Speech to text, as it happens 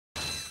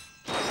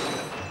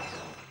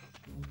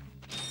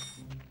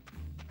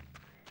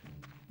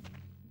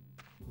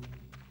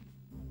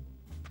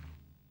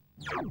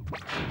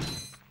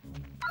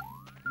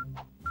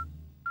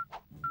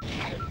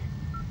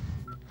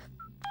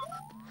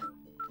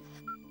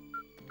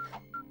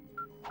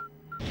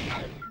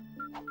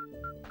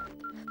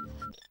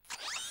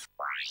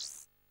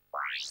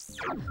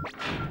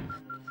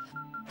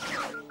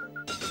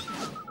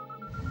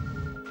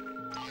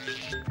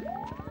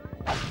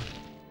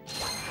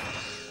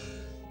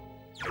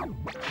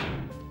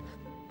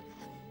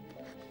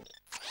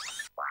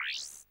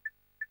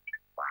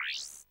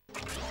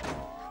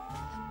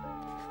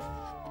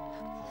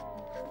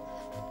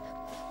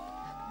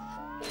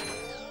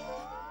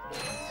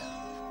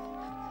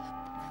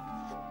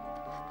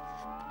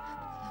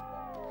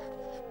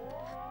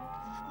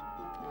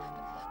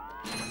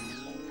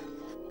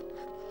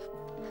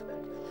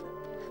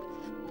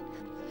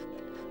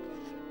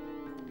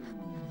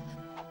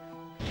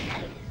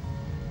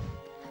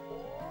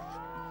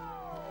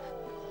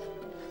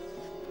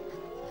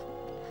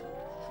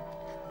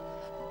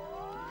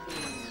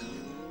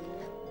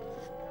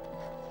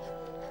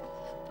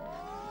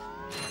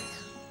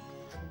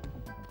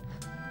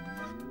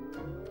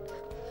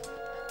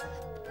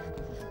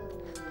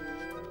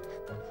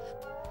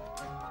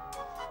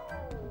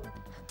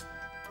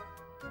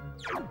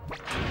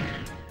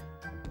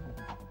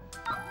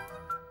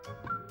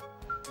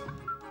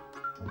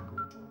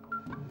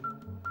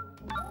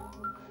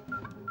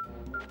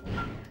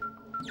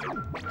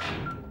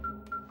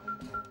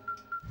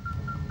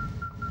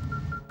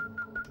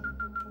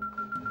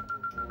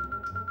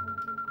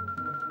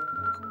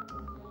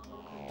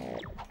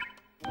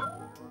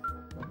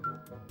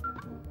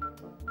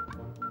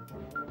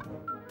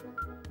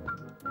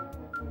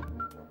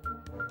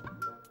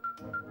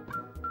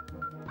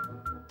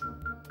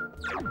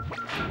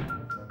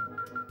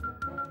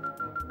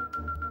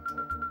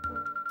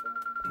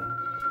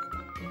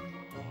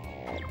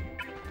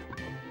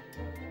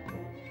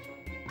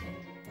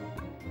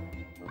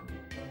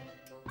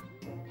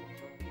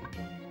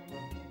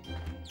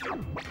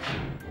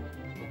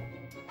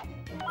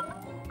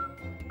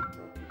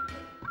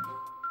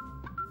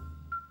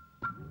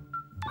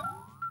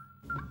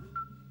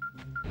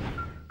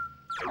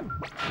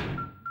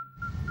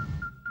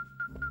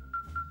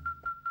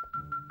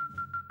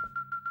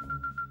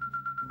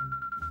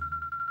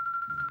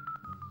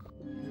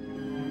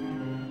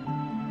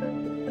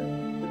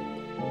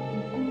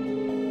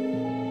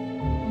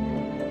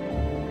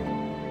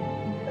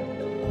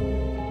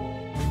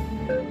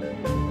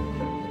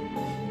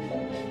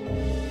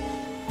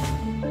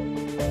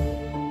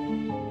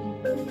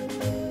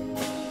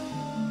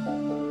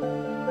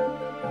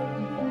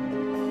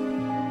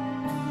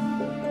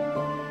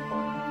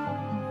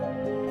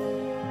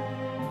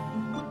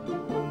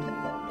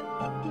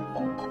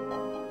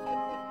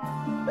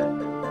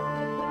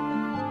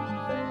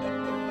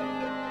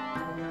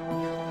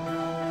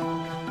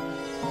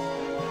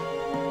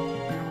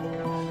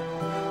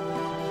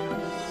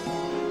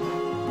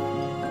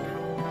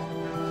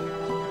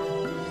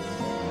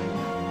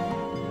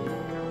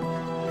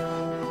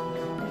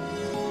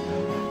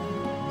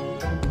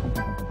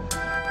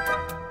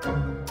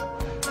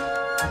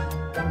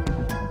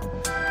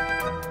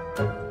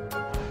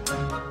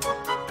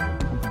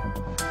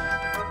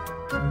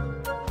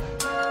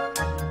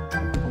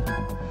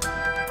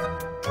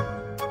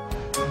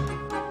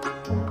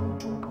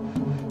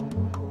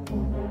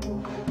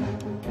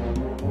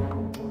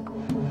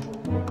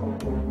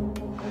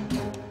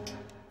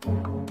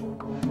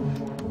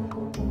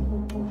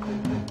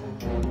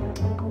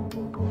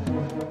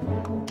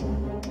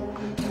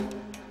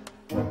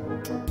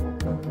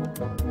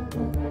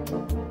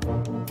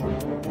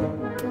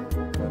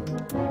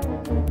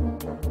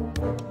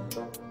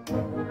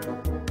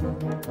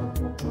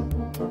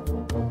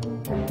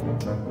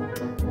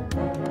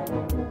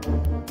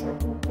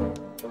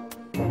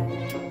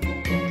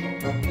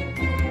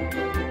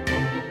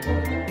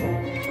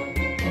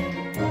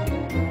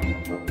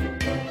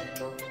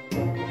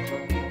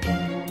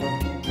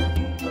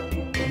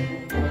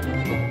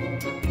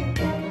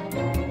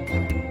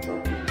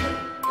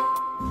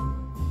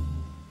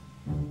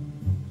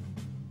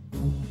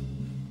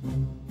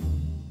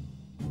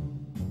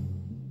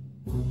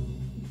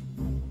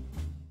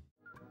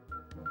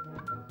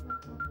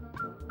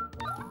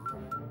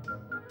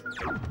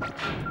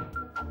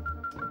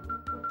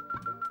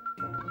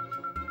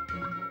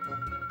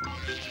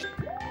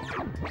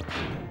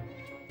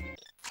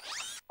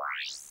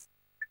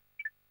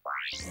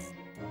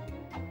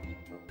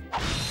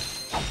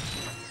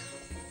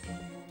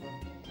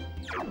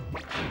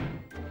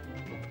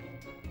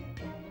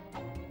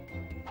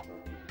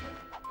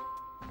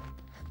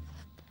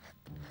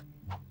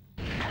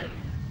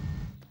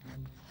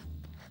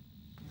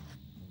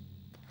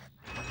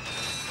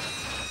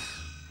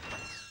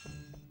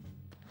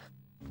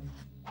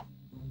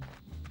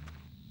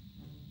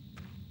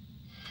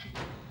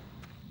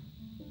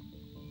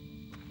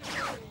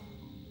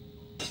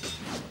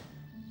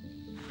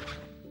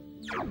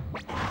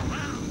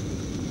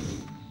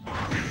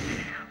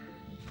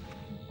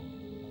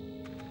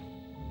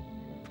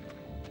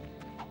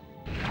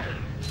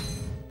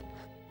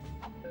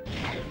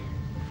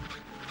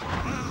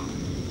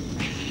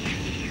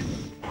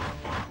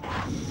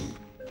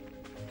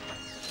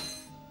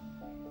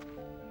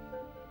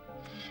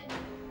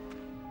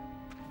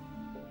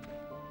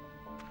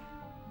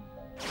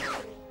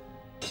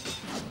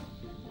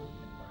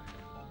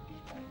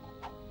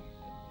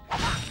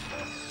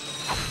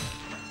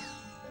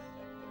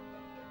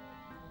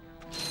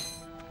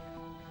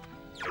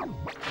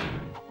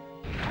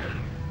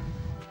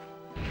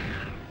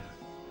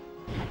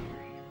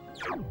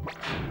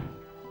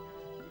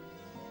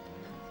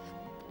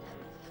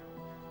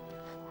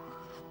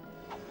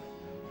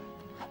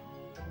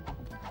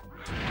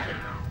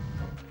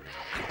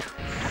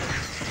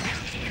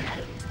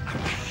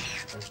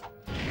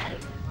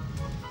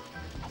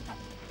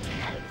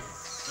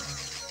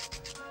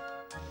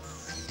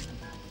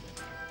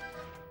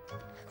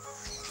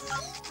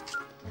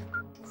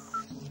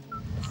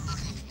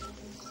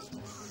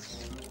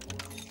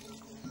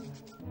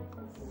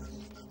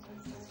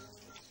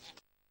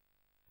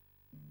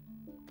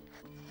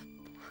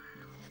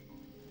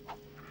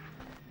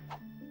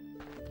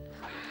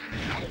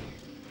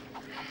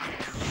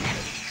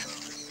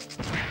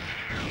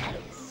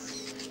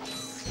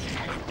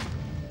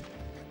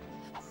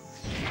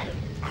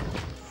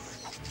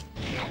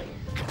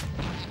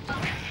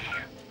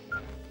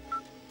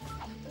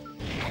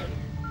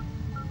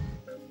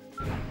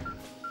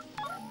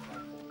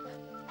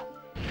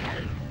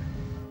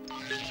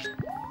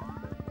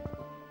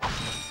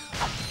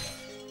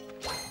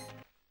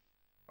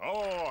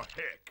Oh,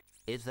 heck.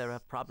 Is there a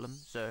problem,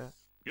 sir?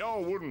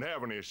 Y'all wouldn't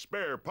have any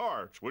spare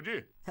parts, would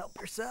you? Help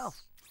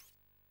yourself.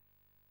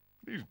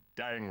 These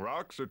dang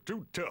rocks are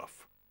too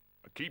tough.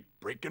 I keep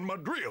breaking my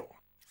drill.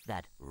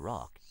 That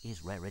rock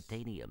is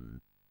raritanium.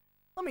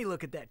 Let me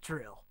look at that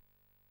drill.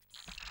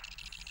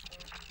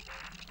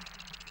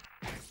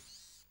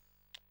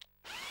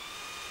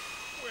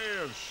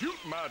 Well, shoot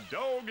my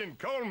dog and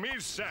call me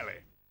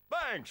Sally.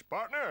 Thanks,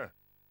 partner.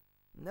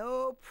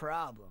 No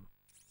problem.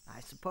 I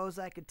suppose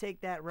I could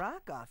take that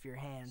rock off your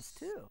hands,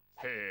 too.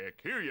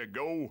 Heck, here you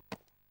go.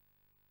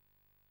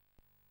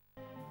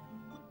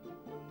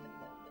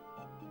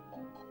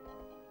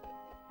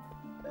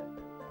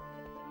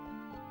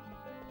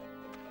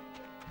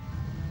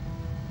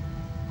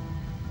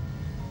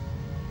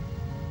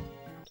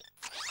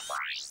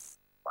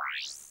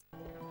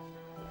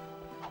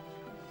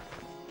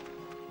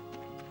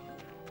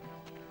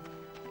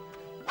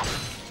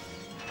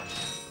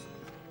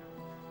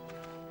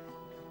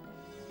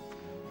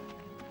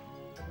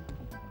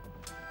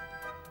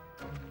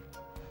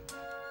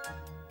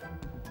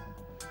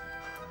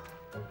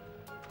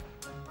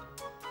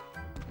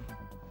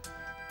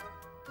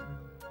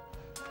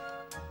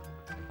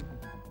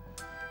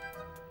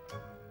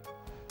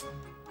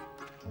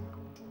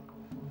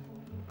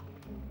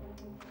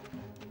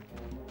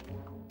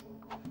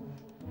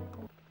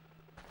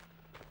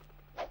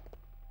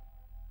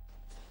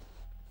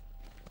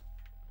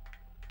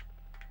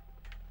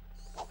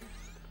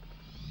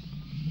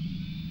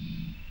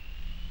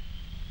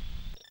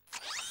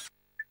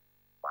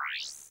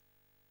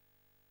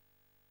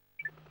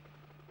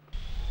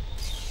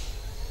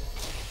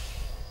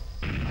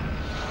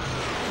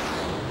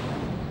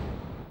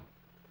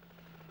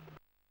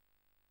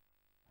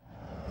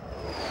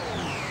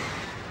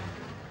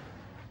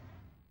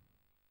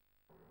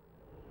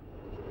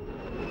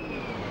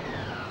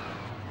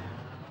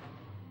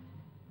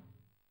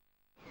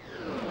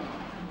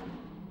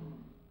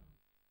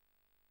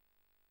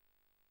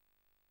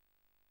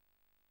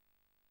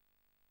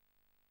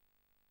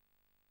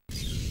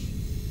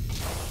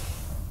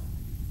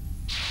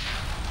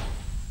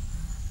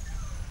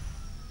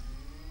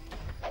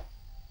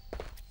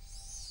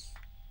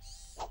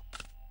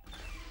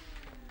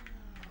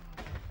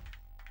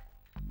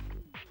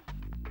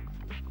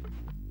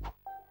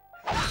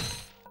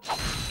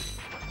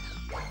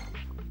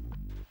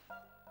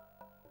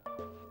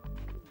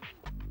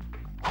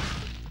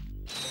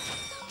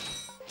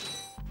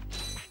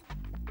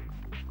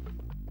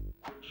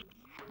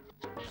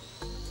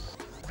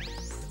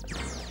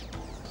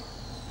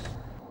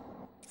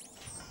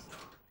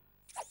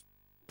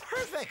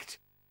 Perfect!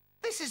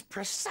 This is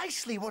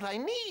precisely what I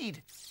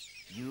need.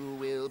 You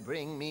will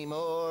bring me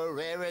more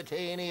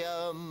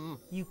raritanium.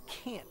 You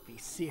can't be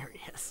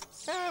serious.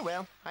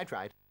 Well, I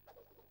tried.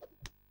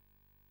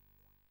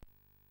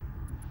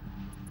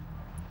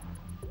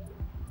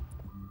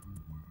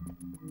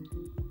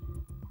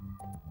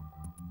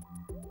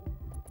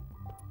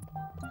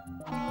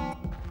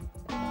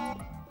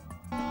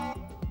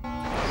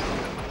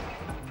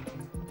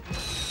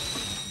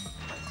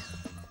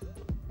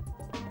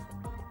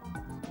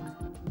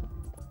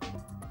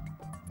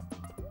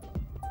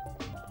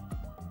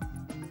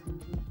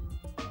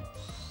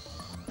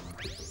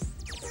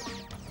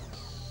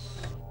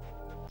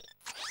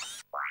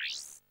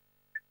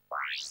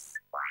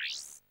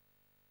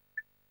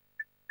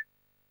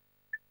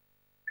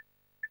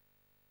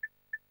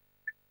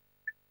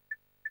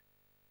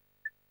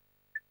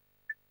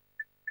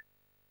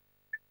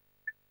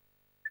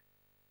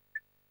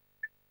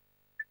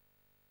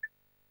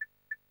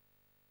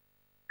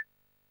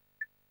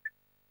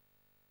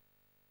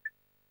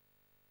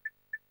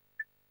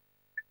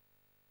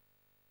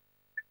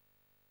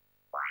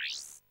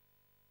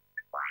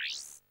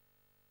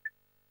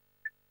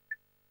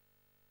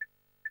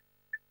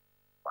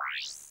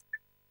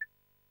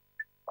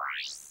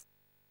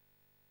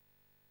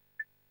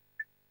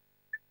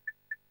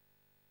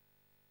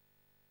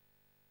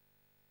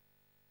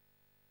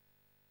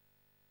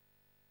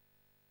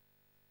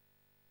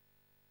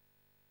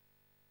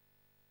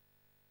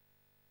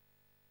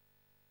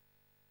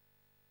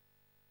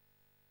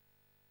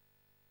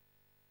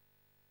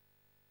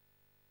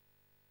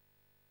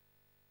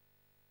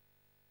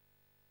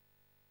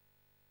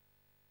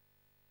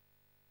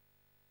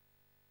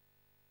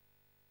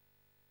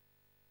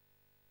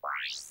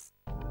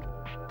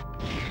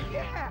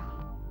 Yeah!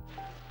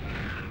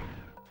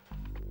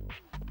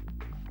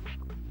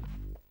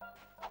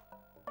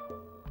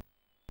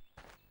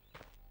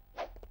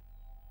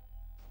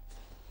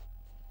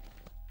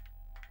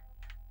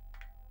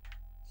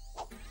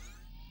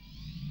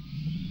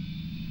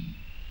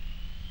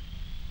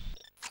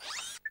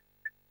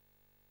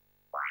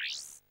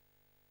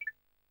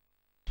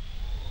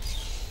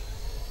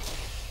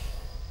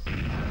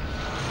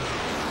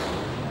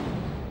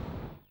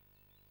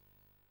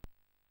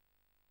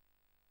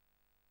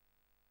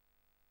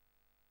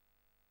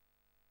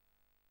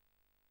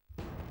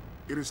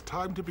 It is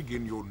time to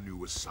begin your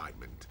new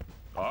assignment.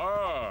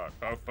 Ah,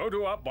 a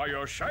photo op by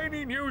your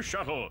shiny new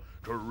shuttle.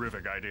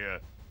 Terrific idea.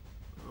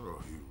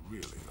 Oh, you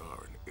really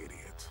are an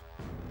idiot.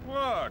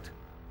 What?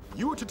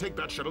 You are to take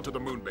that shuttle to the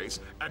moon base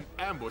and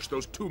ambush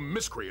those two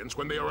miscreants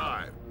when they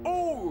arrive.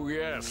 Oh,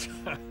 yes.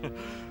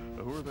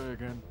 Who are they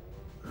again?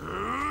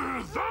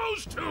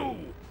 Those two!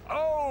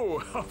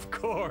 Oh, of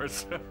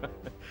course.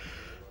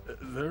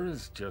 There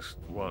is just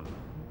one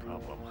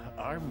problem.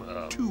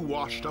 I'm, Too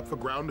washed up for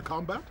ground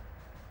combat?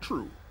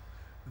 True.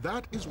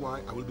 That is why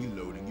I will be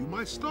loaning you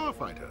my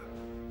starfighter.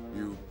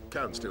 You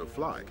can still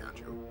fly, can't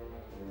you?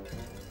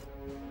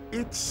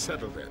 It's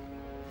settled then.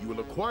 You will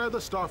acquire the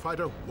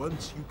starfighter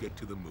once you get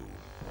to the moon.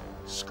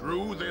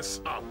 Screw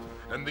this up,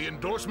 and the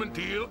endorsement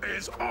deal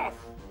is off!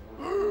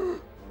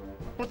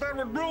 But that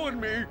would ruin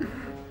me.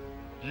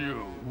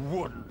 You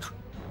wouldn't.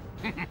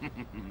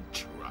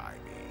 Try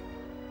me.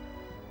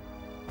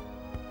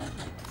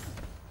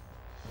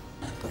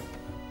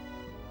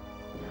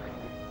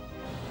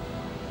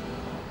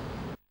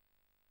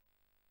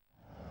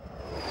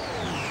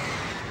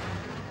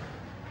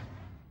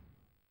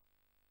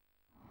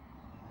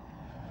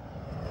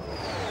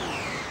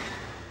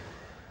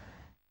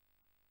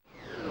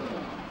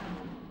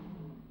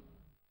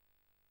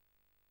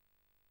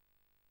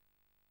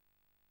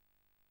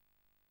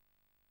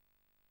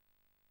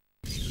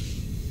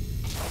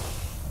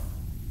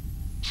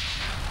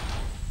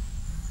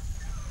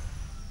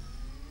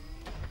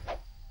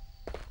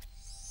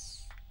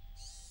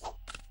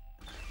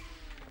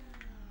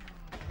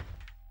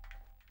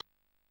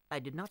 I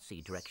did not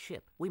see Drek's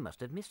ship. We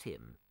must have missed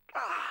him.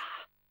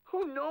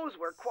 Who knows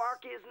where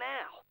Quark is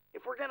now?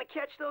 If we're gonna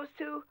catch those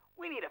two,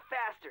 we need a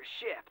faster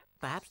ship.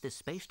 Perhaps this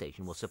space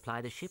station will supply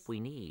the ship we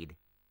need.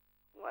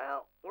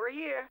 Well, we're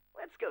here.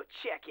 Let's go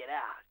check it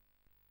out.